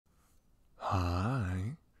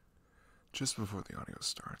Just before the audio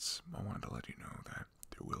starts, I wanted to let you know that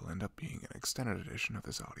there will end up being an extended edition of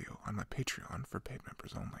this audio on my Patreon for paid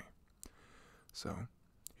members only. So,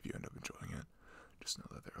 if you end up enjoying it, just know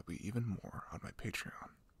that there will be even more on my Patreon.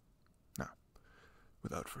 Now,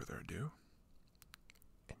 without further ado,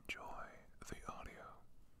 enjoy the audio.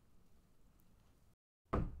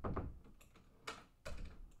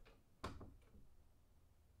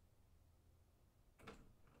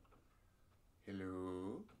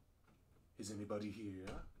 Hello? Is anybody here?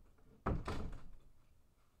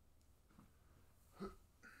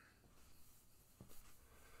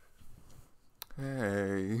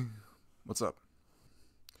 Hey, what's up?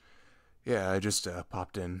 Yeah, I just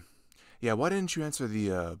popped in. Yeah, why didn't you answer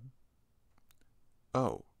the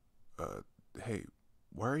oh, hey,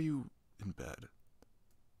 why are you in bed?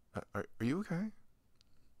 Are you okay?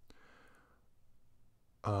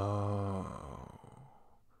 Oh,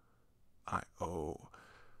 oh,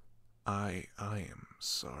 I am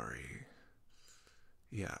sorry.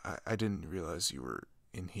 Yeah, I didn't realize you were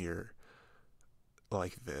in here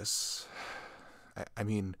like this. I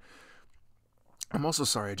mean, I'm also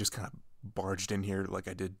sorry I just kind of barged in here like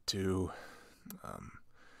I did too. Um,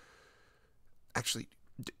 actually,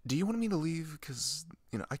 do you want me to leave? Because,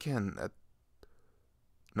 I can.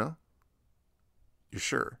 No? You're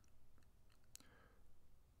sure?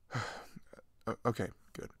 Okay,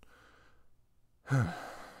 good.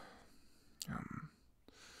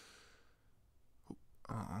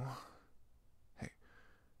 Oh. Hey,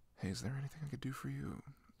 hey, is there anything I could do for you?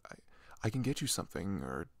 I can get you something,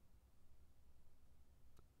 or...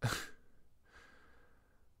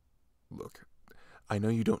 Look, I know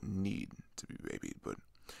you don't need to be babied, but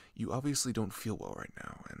you obviously don't feel well right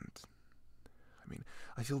now, and... I mean,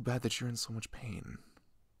 I feel bad that you're in so much pain.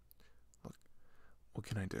 Look, what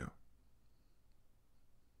can I do?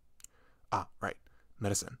 Ah, right.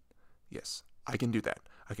 Medicine. Yes, I can do that.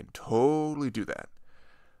 I can totally do that.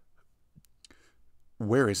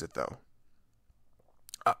 Where is it, though?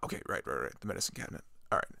 Okay, right. The medicine cabinet.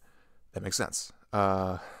 Alright, that makes sense.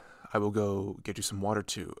 I will go get you some water,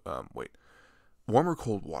 too. Wait. Warm or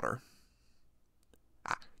cold water?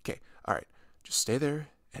 Ah, okay. Alright, just stay there,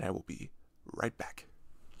 and I will be right back.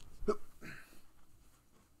 Yep.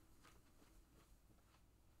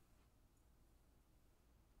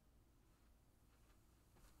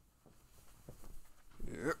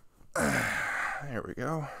 There we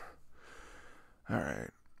go. Alright.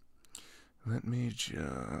 Let me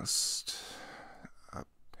just... hang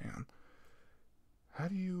on. How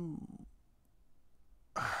do you...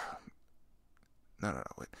 No,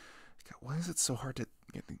 wait. God, why is it so hard to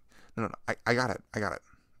get the... No, I got it.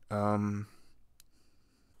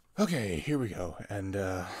 Okay, here we go. And,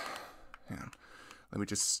 hang on. Let me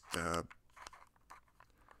just, God.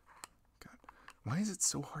 Why is it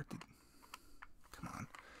so hard to... Come on.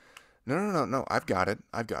 No. I've got it.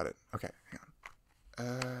 Okay, hang on.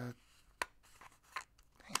 Hang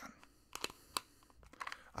on.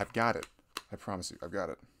 I've got it. I promise you, I've got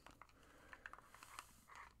it.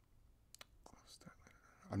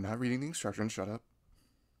 I'm not reading the instructions. Shut up.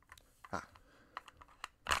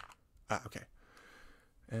 Okay.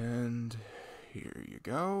 And here you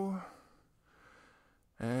go.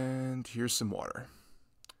 And here's some water.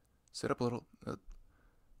 Sit up a little.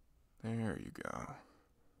 There you go.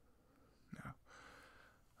 Now,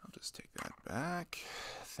 I'll just take that back.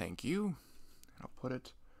 Thank you. And I'll put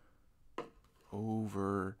it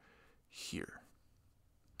over here.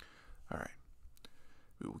 All right.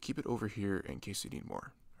 We will keep it over here in case you need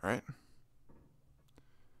more. All right?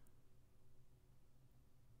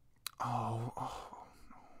 Oh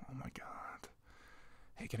my God.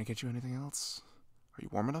 Hey, can I get you anything else? Are you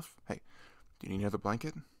warm enough? Hey, do you need another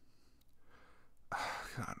blanket?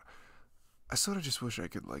 God, I sort of just wish I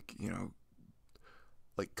could,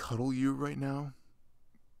 cuddle you right now.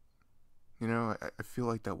 I feel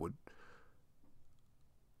like that would...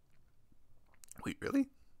 Wait, really?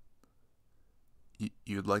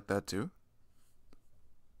 You'd like that too?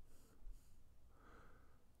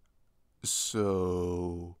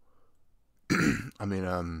 So... I mean,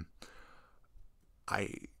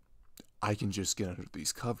 I can just get under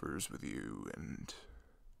these covers with you and...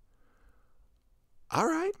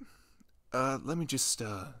 Alright. Let me just,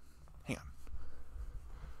 hang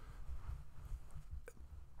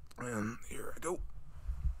on. And here I go.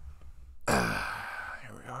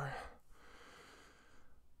 Here we are.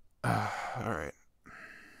 Alright.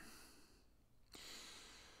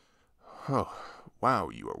 Oh, wow,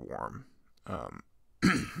 you are warm.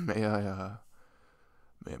 May I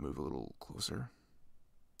move a little closer?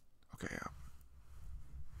 Okay, yeah,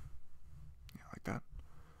 like that.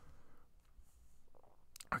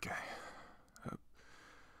 Okay.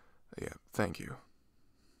 Thank you.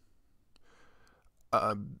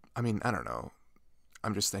 I mean, I don't know.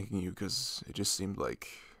 I'm just thanking you because it just seemed like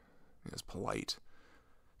it was polite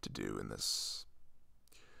to do in this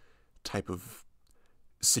type of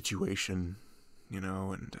situation,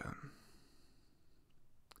 and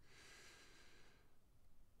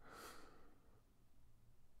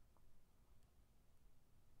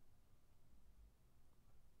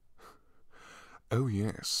oh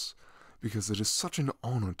yes, because it is such an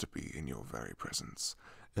honor to be in your very presence,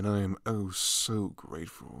 and I am oh so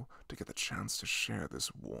grateful to get the chance to share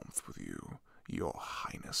this warmth with you, your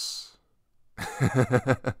highness.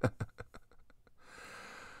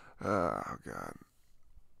 Oh god.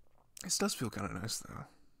 This does feel kind of nice though.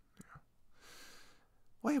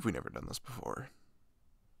 Why have we never done this before?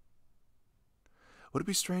 Would it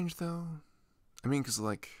be strange though? I mean, cause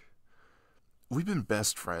like we've been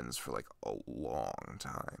best friends for like a long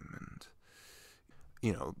time, and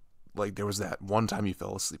you know, like there was that one time you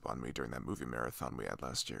fell asleep on me during that movie marathon we had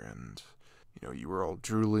last year, and you were all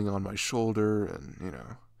drooling on my shoulder, and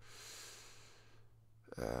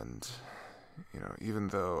and even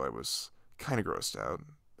though I was kind of grossed out,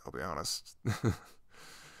 I'll be honest,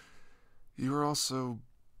 you were also,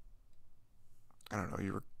 I don't know,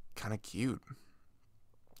 you were kind of cute.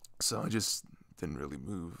 So I just didn't really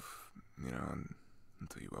move,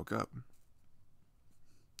 until you woke up.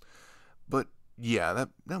 But yeah,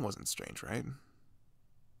 that wasn't strange, right?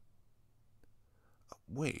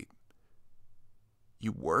 Wait,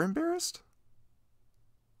 you were embarrassed?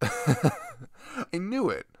 I knew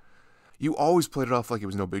it. You always played it off like it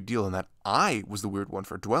was no big deal and that I was the weird one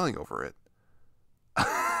for dwelling over it.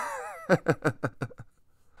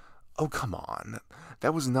 Oh, come on.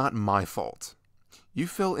 That was not my fault. You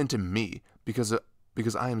fell into me because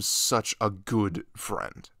I am such a good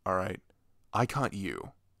friend, all right? I caught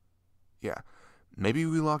you. Yeah. Maybe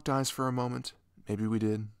we locked eyes for a moment. Maybe we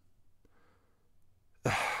did.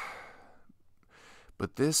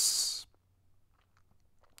 But this,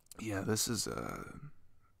 yeah, this is a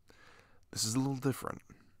little different.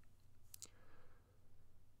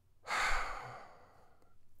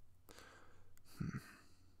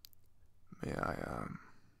 May I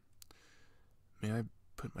may I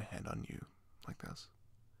put my hand on you like this?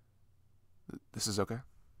 This is okay?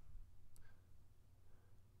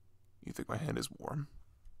 You think my hand is warm?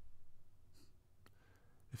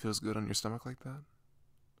 It feels good on your stomach like that?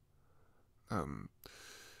 Um,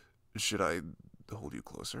 should I hold you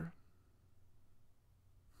closer?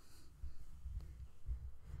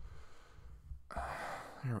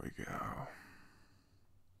 Here we go.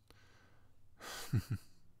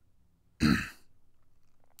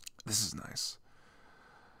 This is nice.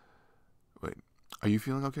 Wait, are you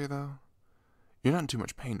feeling okay though? You're not in too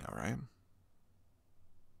much pain now, right?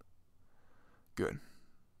 Good.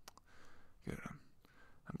 Good.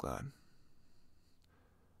 I'm glad.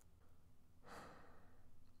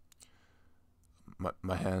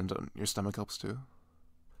 My hand on your stomach helps too?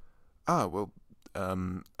 Ah, well,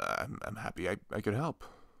 I'm happy I could help.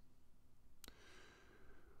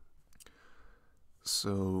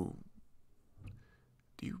 So,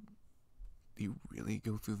 do you do you really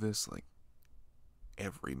go through this like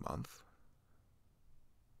every month?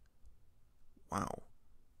 Wow,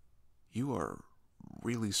 you are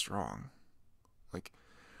really strong. Like,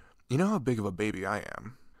 you know how big of a baby I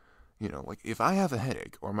am. Like if I have a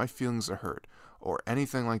headache or my feelings are hurt or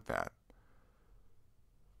anything like that,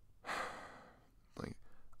 like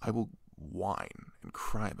I will whine and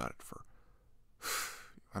cry about it for.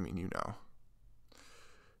 I mean, you know.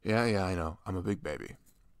 Yeah, yeah, I know. I'm a big baby.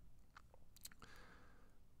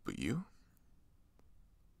 But you?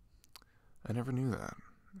 I never knew that.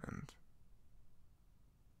 And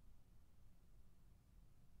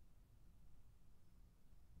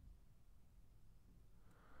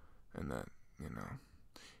and that,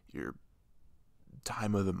 your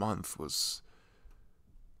time of the month was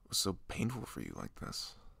so painful for you like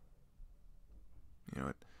this.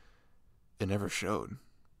 It never showed.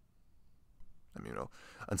 I mean,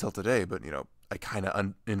 until today, but I kind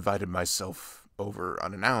of invited myself over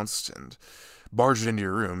unannounced and barged into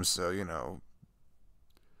your room, so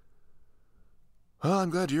well, I'm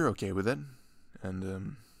glad you're okay with it.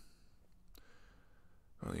 And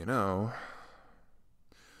well, you know,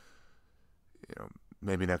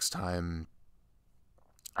 maybe next time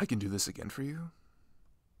I can do this again for you.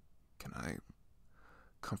 Can I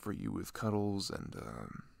comfort you with cuddles and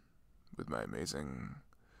with my amazing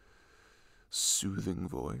soothing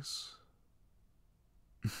voice?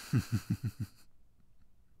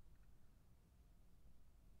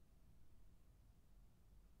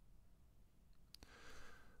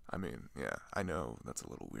 I mean, yeah, I know that's a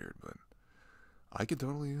little weird, but I could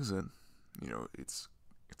totally use it. It's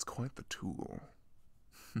quite the tool.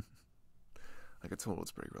 I get told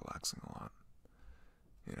it's pretty relaxing a lot.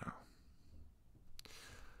 You know.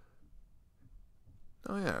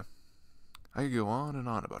 Oh yeah, I could go on and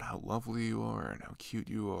on about how lovely you are and how cute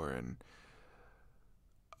you are and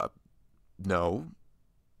uh, no,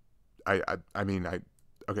 I mean I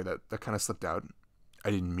okay that kind of slipped out. I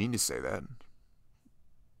didn't mean to say that.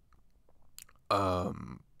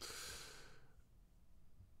 Um,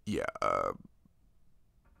 yeah.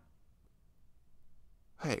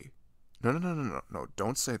 Hey, no,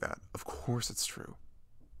 don't say that. Of course it's true.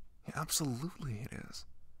 Yeah, absolutely it is.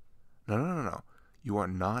 No. You are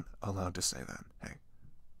not allowed to say that. Hey,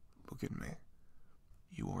 look at me.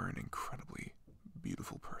 You are an incredibly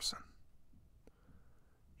beautiful person.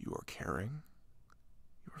 You are caring.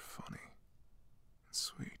 You are funny and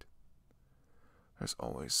sweet. There's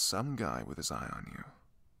always some guy with his eye on you.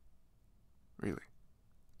 Really.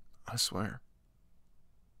 I swear.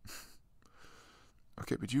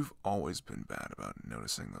 Okay, but you've always been bad about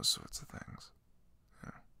noticing those sorts of things.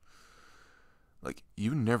 Yeah. Like,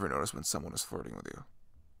 you never notice when someone is flirting with you.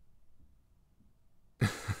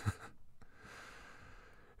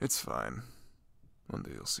 It's fine. One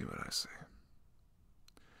day you'll see what I see.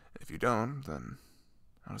 If you don't, then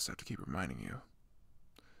I'll just have to keep reminding you.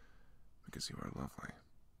 Because you are lovely.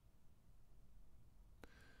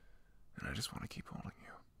 And I just want to keep holding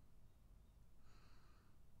you.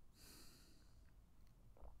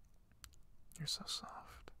 You're so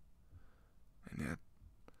soft. And yet,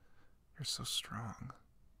 you're so strong.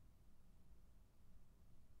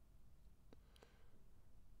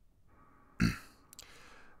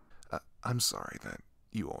 I'm sorry that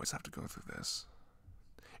you always have to go through this.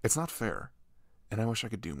 It's not fair, and I wish I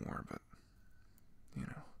could do more, but, you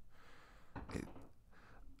know, it,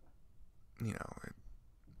 you know, it,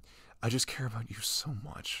 I just care about you so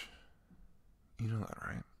much. You know that,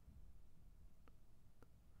 right?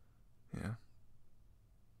 Yeah?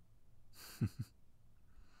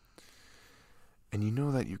 And you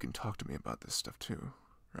know that you can talk to me about this stuff too,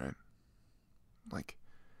 right? Like,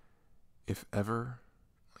 if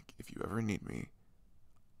you ever need me,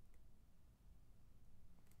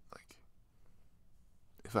 like,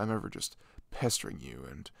 if I'm ever just pestering you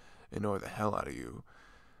and annoy the hell out of you,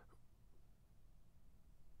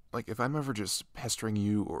 like, if I'm ever just pestering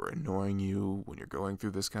you or annoying you when you're going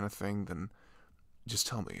through this kind of thing, then just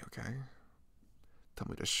tell me, okay? Tell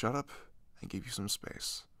me to shut up and give you some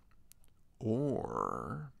space.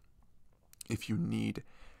 Or, if you need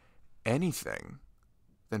anything,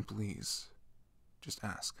 then please, just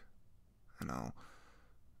ask. And I'll.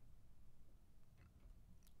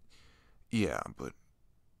 Yeah, but,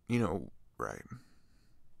 you know, right,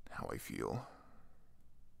 how I feel.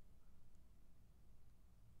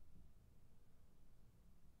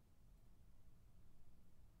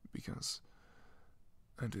 Because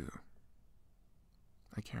I do.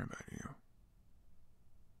 I care about you.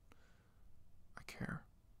 I care.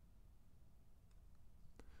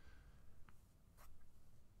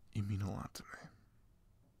 You mean a lot to me.